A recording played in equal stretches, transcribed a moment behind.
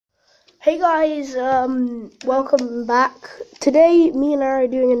Hey guys, welcome back. Today, me and Aryas are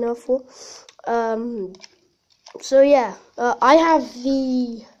doing a Nerf war. I have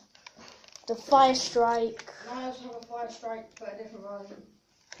the Fire Strike. I also have a Fire Strike, but a different version.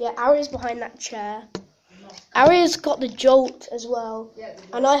 Yeah, Aryas behind that chair. Aryas got the Jolt as well,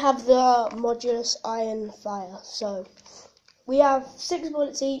 and I have the Modulus Iron Fire. So we have 6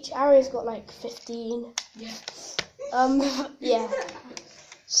 bullets each. Aryas got like 15. Yeah. Yeah.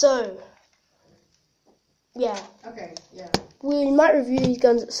 So. Yeah. Okay, yeah. We might review these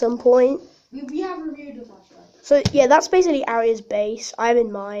guns at some point. We have reviewed the Fire Strike. So, yeah, that's basically Aryas' base. I'm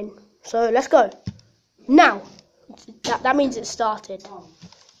in mine. So, let's go. Now. That means it started. Oh.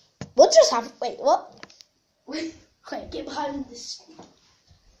 What just happened? Wait, what? Okay, get behind this.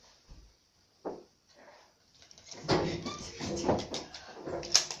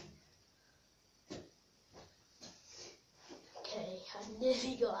 Okay, I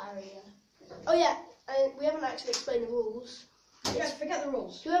nearly got Aryas. Oh, yeah. We haven't actually explained the rules. Yes, forget the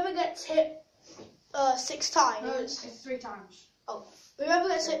rules. Whoever gets hit 6 times. No, it's 3 times. Oh, whoever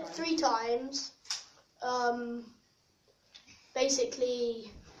gets hit 3 times, basically,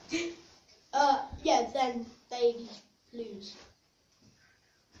 then they lose.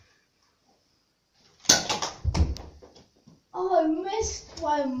 Oh, I missed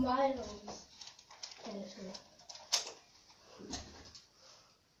by miles. Okay, let's go.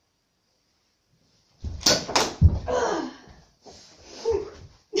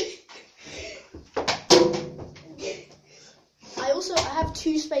 I have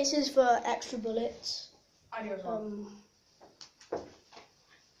 2 spaces for extra bullets. I do as well.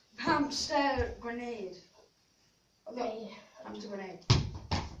 Hamster grenade. Okay. Hamster grenade.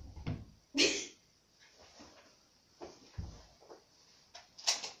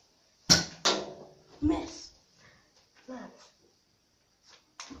 Miss. Man.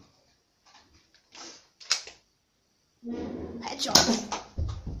 Headshot.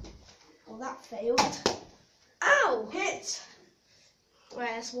 Oh, that failed. Ow! Hit!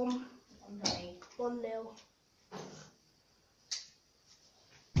 Right, that's 1-0.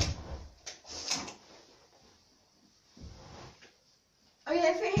 Oh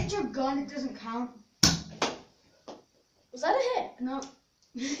yeah, if it hits your gun, it doesn't count. Was that a hit? No.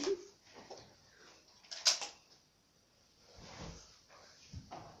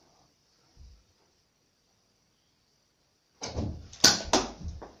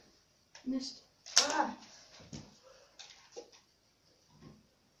 Missed. Ah.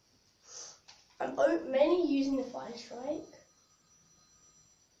 I'm mainly using the Fire Strike.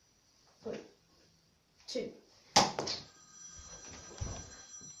 3, 2.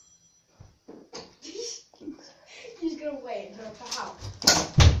 He's gonna wait until it's out.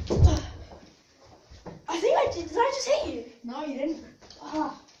 I think I did. Did I just hit you? No, you didn't.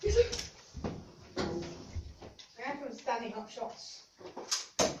 Ah. I have to standing up shots.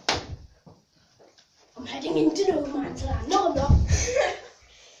 I'm heading into no man's land. No, I'm not.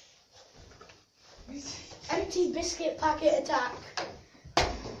 Empty biscuit packet attack.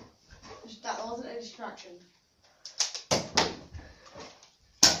 That wasn't a distraction.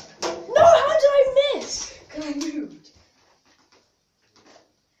 No, how did I miss? Because I moved.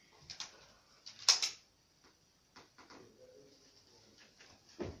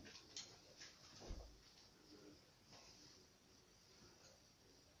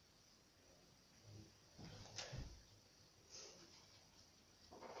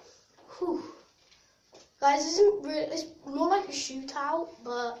 Whew. Guys, this isn't really, it's more like a shootout,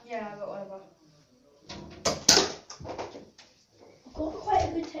 but Yeah, but whatever. I've got quite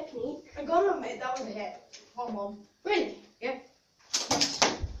a good technique. I gotta admit, that was a hit. 1-1. Really? Yeah.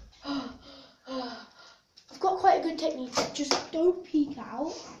 I've got quite a good technique. Just don't peek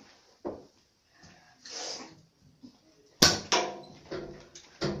out.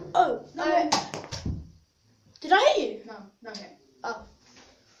 Oh, No. Did I hit you? No, no hit. Oh.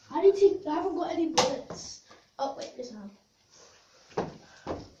 How do you think? I haven't got any bullets. Oh, wait, this one.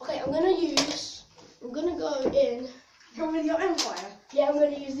 Okay, I'm gonna go in. Come in your empire. Yeah, I'm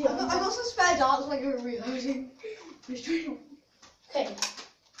gonna use the I've got some spare darts when I go reloading. Okay.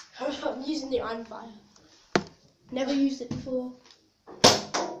 I'm using the iron fire. Never used it before.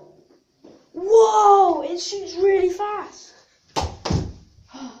 Whoa! It shoots really fast.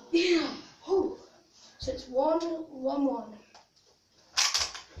 Yeah. Oh. So it's 1-1.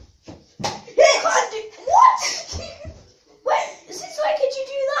 Hit! What? Wait, since when could you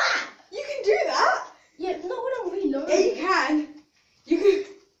do that? You can do that. Yeah, not when I'm reloading. Yeah, you can. You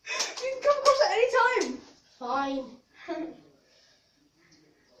can come across at any time. Fine.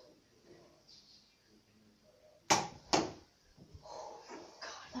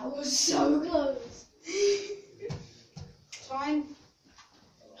 That was so close. Time.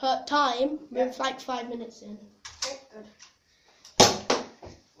 Her time. We're like 5 minutes in. Okay, good.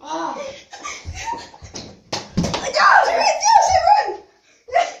 Ah.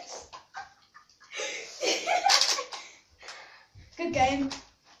 Yes! Good game.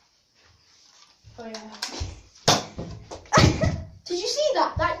 Oh yeah. Did you see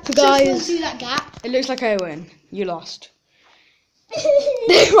that? That Guys. just went through that gap. It looks like I win. You lost.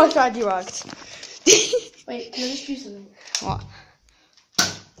 My strategy worked. Wait, can I just do something? What?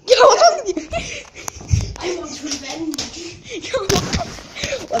 Yo, what's wrong with you? I want revenge.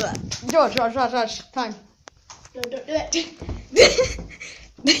 What's that? George, time. No, don't do it.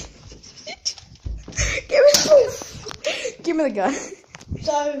 Give me the gun.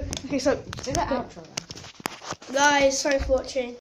 So, Okay, so do that outro then. guys, thanks for watching.